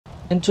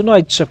In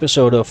tonight's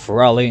episode of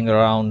Rallying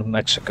Around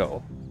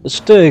Mexico, the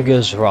Stig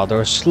is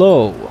rather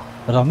slow.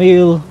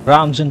 Ramil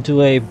rams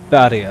into a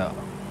barrier,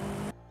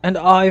 and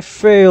I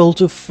fail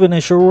to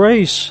finish a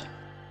race.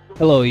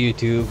 Hello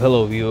YouTube,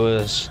 hello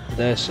viewers,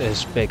 this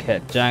is Big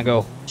Head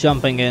Django,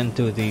 jumping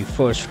into the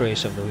first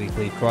race of the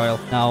weekly trial.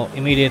 Now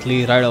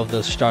immediately right off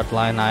the start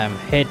line I am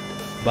hit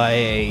by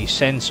a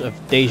sense of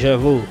deja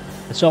vu.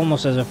 It's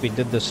almost as if we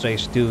did this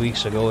race 2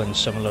 weeks ago in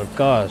similar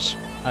cars.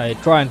 I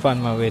try and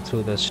find my way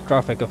through this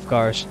traffic of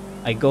cars.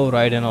 I go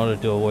right in order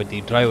to avoid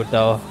the driver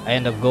tower. I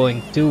end up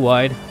going too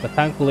wide, but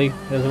thankfully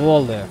there's a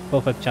wall there.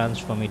 Perfect chance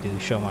for me to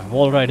show my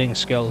wall riding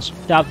skills.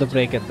 Tap the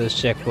brake at this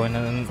checkpoint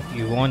and then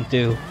you want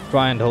to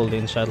try and hold the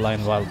inside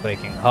line while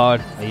braking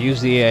hard. I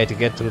use the AI to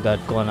get through that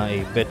corner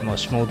a bit more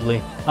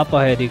smoothly. Up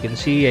ahead you can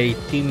see a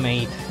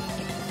teammate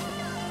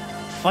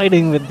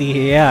fighting with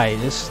the AI,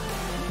 just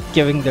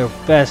giving their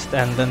best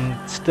and then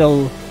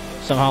still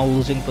somehow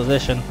losing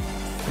position.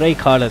 Brake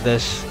hard at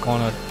this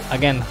corner.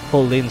 Again,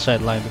 hold the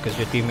inside line because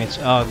your teammates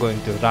are going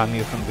to ram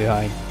you from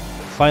behind.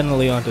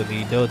 Finally onto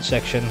the dirt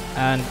section,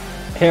 and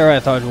here I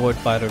thought Void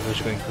Pirate was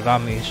going to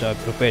ram me, so I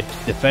prepared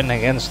to defend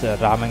against the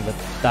ramming, but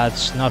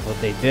that's not what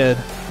they did.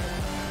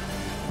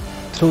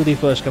 Through the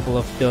first couple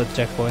of dirt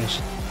checkpoints,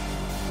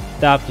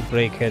 tap the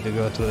brake here to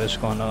go through this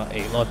corner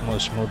a lot more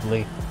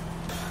smoothly.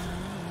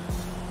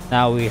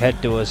 Now we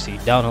head towards the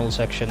downhill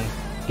section,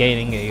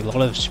 gaining a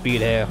lot of speed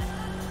here.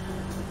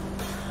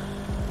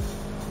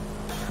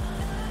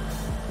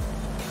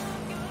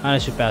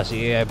 Managed to pass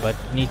the AI, but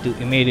need to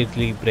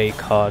immediately brake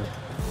hard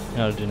in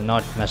order to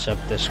not mess up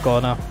this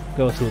corner.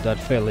 Go through that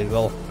fairly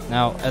well.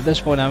 Now at this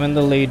point I'm in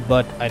the lead,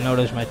 but I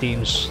notice my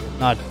team's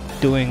not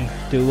doing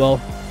too well,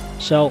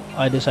 so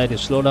I decided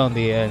to slow down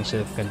the AI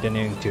instead of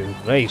continuing to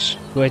race,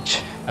 which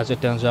as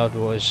it turns out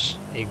was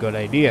a good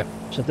idea.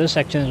 So this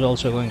section is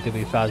also going to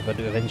be fast, but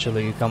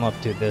eventually you come up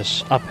to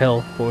this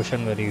uphill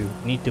portion where you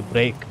need to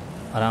brake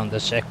around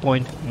this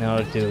checkpoint in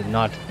order to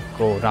not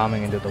go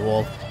ramming into the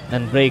wall.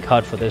 Then brake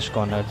hard for this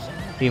corner,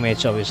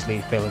 teammates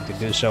obviously failing to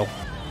do so.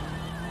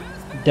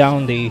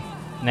 Down the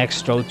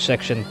next road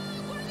section,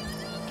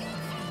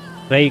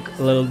 brake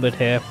a little bit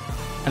here,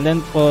 and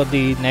then for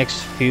the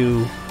next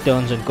few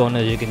turns and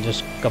corners you can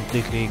just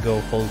completely go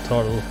full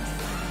throttle.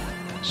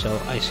 So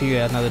I see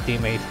another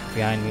teammate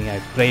behind me. I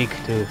brake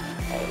to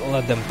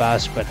let them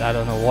pass, but I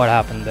don't know what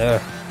happened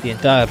there. The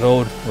entire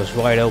road was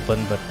wide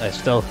open, but I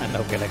still end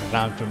up getting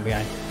rammed from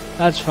behind.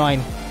 That's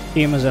fine,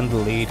 team is in the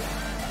lead.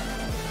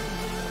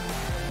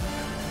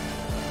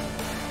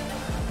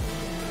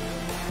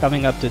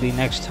 Coming up to the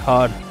next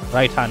hard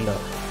right-hander,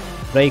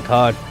 brake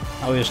hard.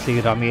 Obviously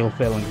Ramil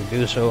failing to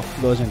do so,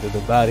 goes into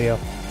the barrier.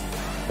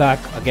 Back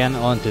again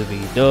onto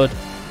the dirt,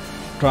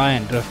 try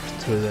and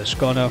drift through this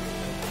corner.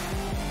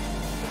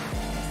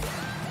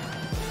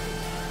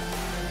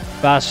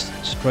 Fast,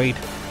 straight.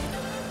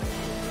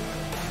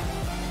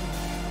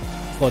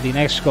 For the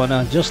next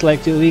corner, just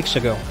like 2 weeks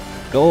ago,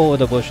 go over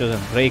the bushes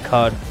and brake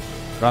hard.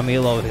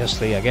 Ramil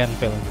obviously again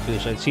failing to do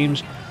so. It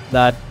seems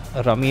that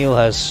Ramil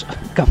has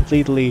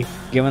completely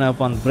given up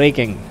on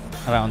braking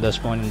around this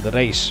point in the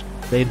race.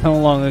 They no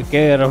longer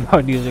care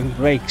about using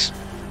brakes.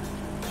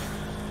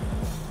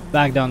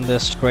 Back down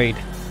this straight.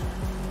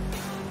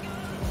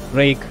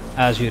 Brake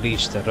as you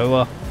reach the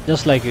river,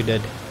 just like you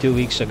did 2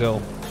 weeks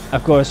ago.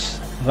 Of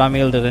course,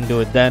 Ramil didn't do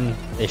it then.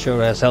 They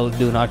sure as hell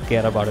do not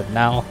care about it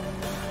now.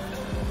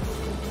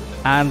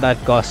 And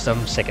that cost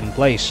them second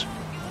place.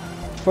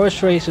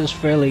 First race is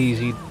fairly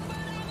easy.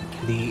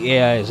 The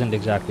AI isn't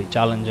exactly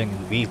challenging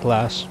in B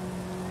class.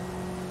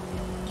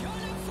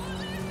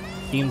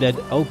 Team did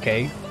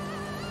okay.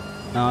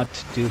 Not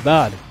too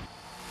bad,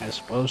 I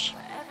suppose.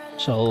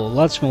 So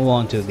let's move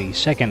on to the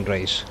second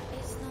race.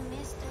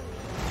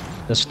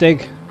 The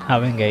Stig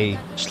having a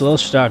slow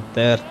start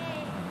there.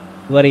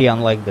 Very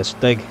unlike the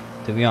Stig,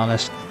 to be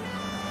honest.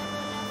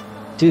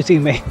 Two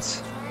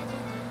teammates.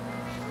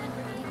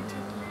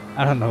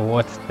 I don't know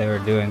what they were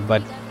doing,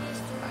 but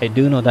I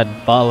do know that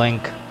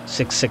Balink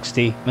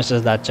 660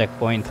 misses that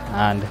checkpoint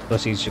and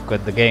proceeds to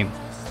quit the game.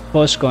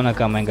 First corner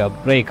coming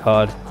up, brake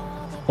hard,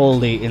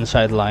 hold the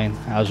inside line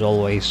as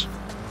always.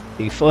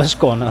 The first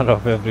corner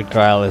of every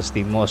trial is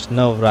the most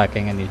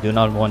nerve-wracking, and you do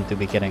not want to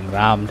be getting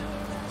rammed.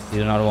 You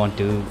do not want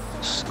to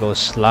go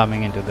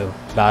slamming into the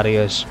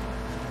barriers.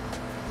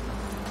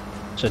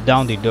 So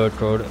down the dirt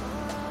road.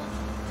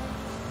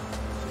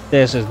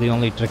 This is the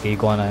only tricky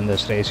corner in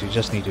this race. You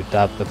just need to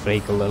tap the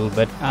brake a little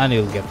bit and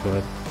you'll get through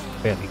it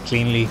fairly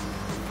cleanly.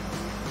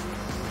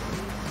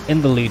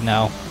 In the lead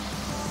now.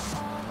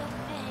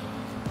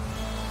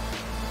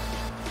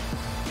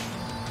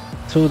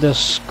 Through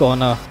this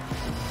corner,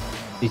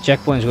 the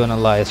checkpoint is going to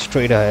lie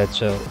straight ahead,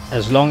 so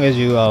as long as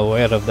you are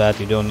aware of that,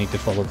 you don't need to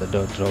follow the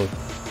dirt road.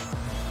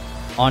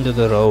 Onto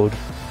the road,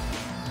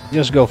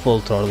 just go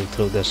full throttle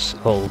through this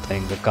whole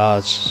thing. The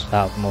cars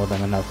have more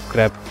than enough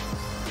grip.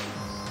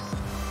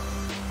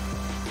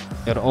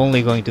 You're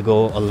only going to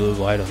go a little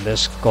wide on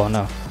this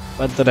corner,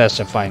 but the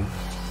rest are fine.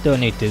 Don't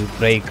need to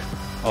brake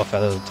or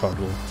feather the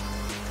throttle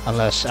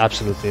unless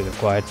absolutely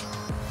required.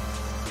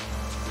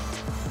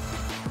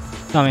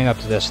 Coming up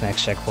to this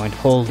next checkpoint,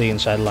 hold the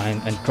inside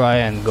line and try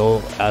and go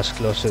as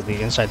close to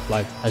the inside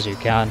plug as you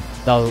can.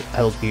 That'll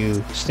help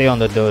you stay on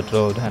the dirt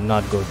road and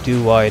not go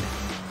too wide.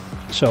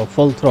 So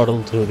full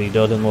throttle through the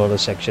dirt and mortar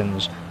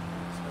sections.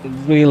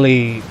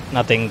 Really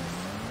nothing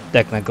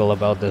technical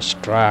about this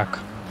track.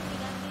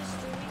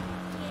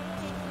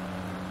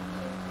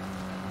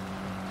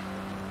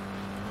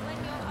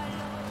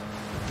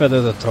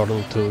 Feather the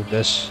throttle through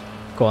this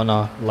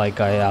corner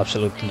like I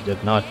absolutely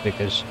did not,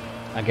 because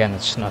again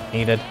it's not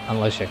needed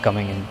unless you're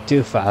coming in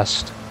too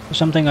fast.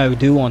 Something I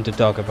do want to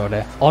talk about,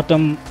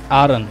 Autumn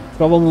Aaron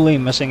probably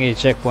missing a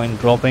checkpoint,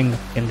 dropping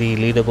in the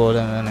leaderboard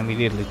and then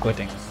immediately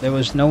quitting. There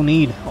was no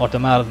need,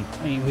 Autumn Aaron.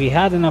 We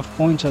had enough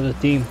points as a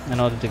team in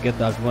order to get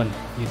that win.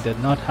 You did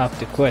not have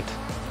to quit.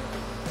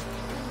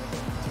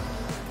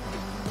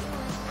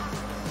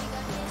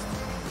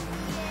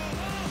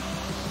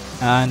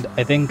 And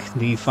I think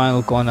the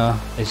final corner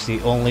is the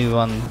only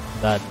one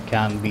that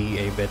can be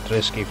a bit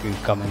risky if you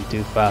come in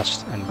too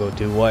fast and go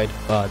too wide.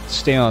 But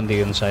stay on the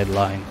inside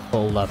line,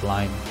 hold that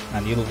line,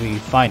 and you'll be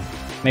fine.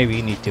 Maybe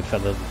you need to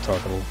feather the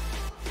throttle.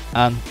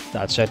 And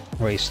that's it,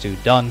 race 2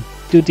 done.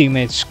 2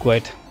 teammates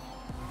quit.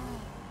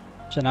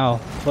 So now,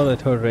 for the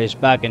third race,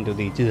 back into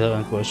the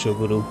 2004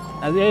 Subaru.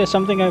 And there is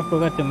something I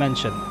forgot to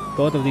mention.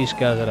 Both of these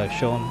cars that I've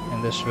shown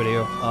in this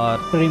video are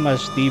pretty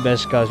much the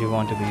best cars you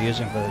want to be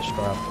using for this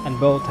track. And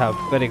both have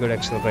very good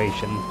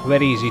acceleration,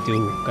 very easy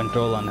to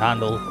control and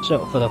handle.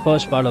 So for the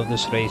first part of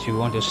this race, you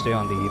want to stay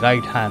on the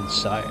right hand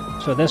side.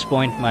 So at this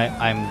point,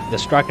 I'm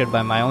distracted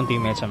by my own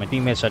teammates and my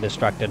teammates are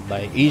distracted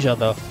by each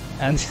other.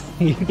 And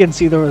you can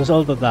see the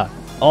result of that.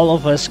 All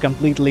of us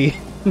completely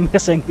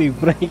missing the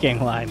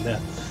braking line there.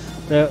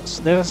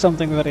 There's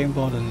something very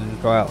important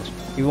in trials.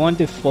 You want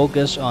to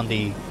focus on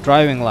the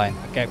driving line,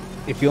 okay?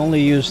 If you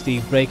only use the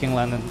braking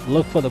line, then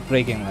look for the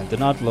braking line. Do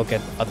not look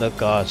at other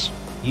cars.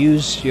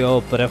 Use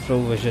your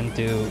peripheral vision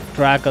to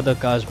track other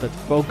cars, but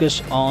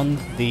focus on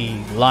the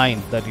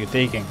line that you're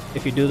taking.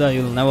 If you do that,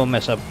 you'll never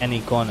mess up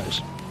any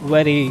corners.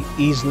 Very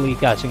easily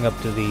catching up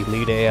to the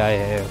lead AI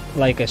here.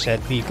 Like I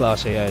said,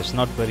 B-Class AI is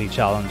not very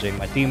challenging.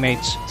 My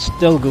teammates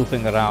still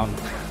goofing around.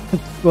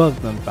 Both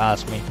of them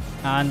passed me.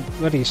 And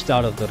very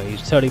start of the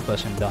race,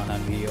 30% done,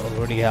 and we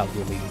already have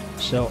the lead.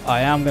 So I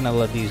am gonna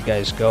let these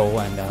guys go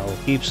and I'll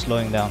keep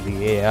slowing down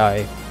the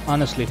AI.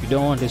 Honestly, if you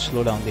don't want to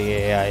slow down the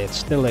AI, it's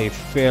still a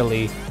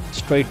fairly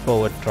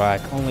straightforward track.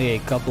 Only a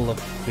couple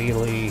of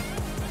really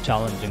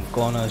challenging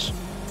corners.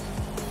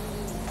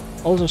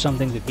 Also,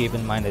 something to keep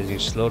in mind as you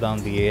slow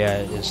down the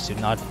AI is to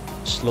not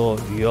slow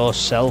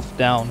yourself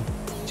down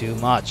too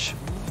much.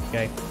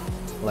 Okay,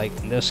 like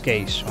in this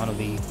case, one of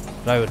the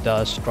driver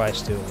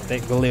tries to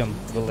take William.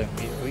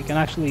 We can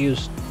actually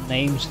use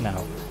names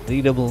now,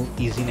 readable,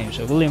 easy names.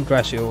 So William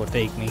tries to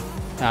overtake me,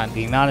 and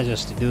he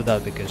manages to do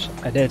that because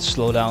I did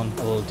slow down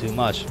a little too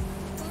much.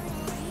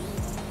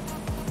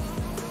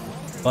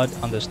 But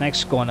on this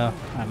next corner,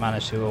 I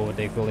managed to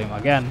overtake William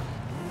again,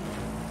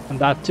 and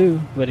that too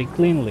very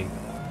cleanly.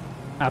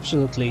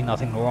 Absolutely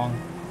nothing wrong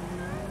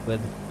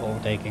with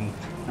overtaking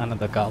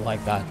another car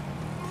like that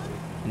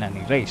in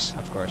any race,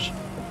 of course.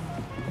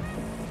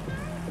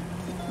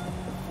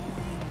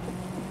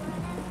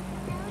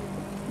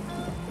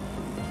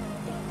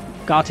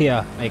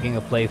 Katia making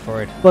a play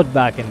for it, put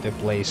back into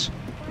place.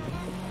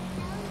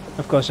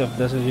 Of course, if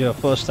this is your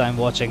first time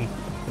watching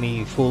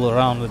me fool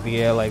around with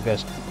the air like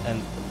this,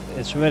 and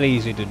it's very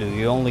easy to do.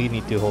 You only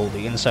need to hold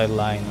the inside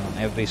line on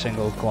every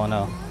single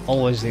corner,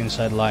 always the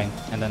inside line,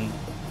 and then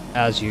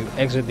as you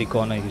exit the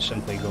corner you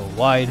simply go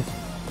wide.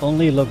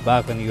 Only look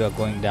back when you are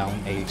going down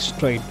a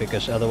straight,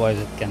 because otherwise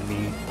it can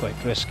be quite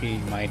risky.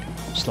 You might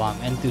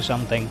slam into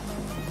something.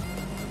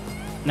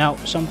 Now,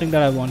 something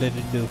that I wanted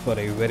to do for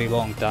a very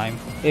long time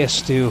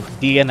is to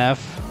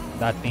DNF.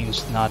 That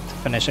means not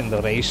finishing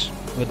the race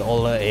with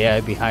all the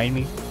AI behind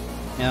me.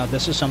 Now,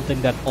 this is something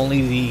that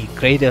only the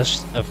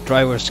greatest of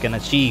drivers can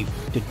achieve.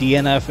 To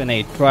DNF in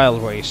a trial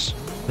race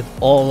with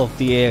all of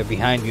the AI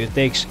behind you, it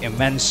takes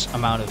immense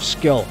amount of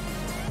skill.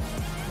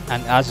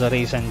 And as the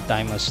race and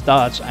timer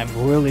starts, I'm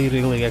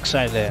really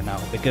excited now,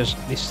 because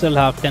we still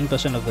have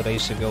 10% of the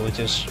race to go, which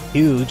is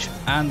huge,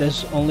 and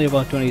there's only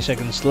about 20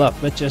 seconds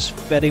left, which is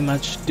very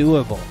much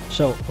doable.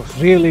 So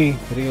really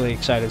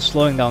excited,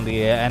 slowing down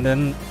the air, and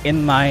then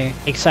in my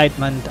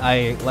excitement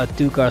I let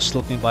 2 cars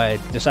slip me by. I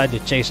decided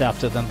to chase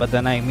after them, but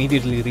then I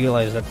immediately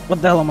realized that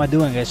what the hell am I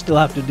doing? I still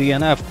have to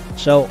DNF.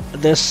 So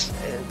this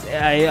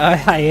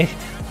I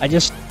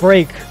just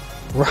brake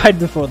right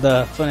before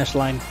the finish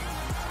line,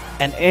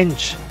 an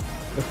inch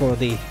before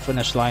the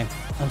finish line.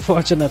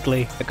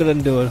 Unfortunately, I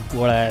couldn't do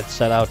what I had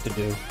set out to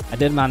do. I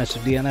did manage to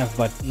DNF,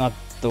 but not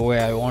the way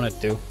I wanted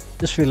to.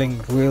 Just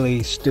feeling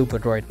really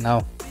stupid right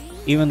now.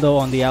 Even though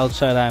on the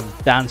outside I'm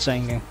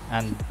dancing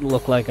and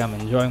look like I'm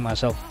enjoying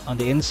myself, on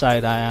the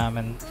inside I am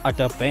in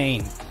utter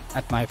pain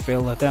at my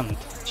failed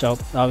attempt. So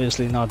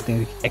obviously not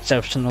the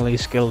exceptionally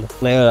skilled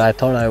player I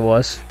thought I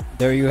was.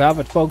 There you have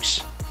it,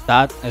 folks.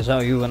 That is how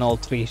you win all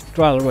 3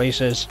 trial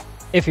races.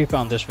 If you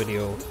found this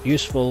video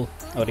useful,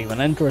 or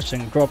even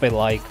interesting, drop a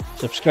like,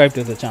 subscribe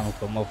to the channel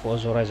for more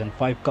Forza Horizon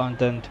 5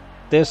 content.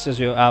 This is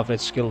your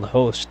average skilled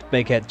host,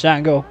 Big Head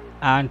Django,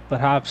 and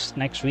perhaps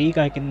next week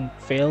I can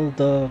fail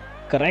the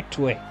correct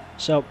way.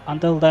 So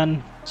until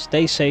then,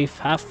 stay safe,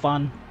 have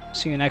fun,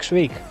 see you next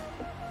week.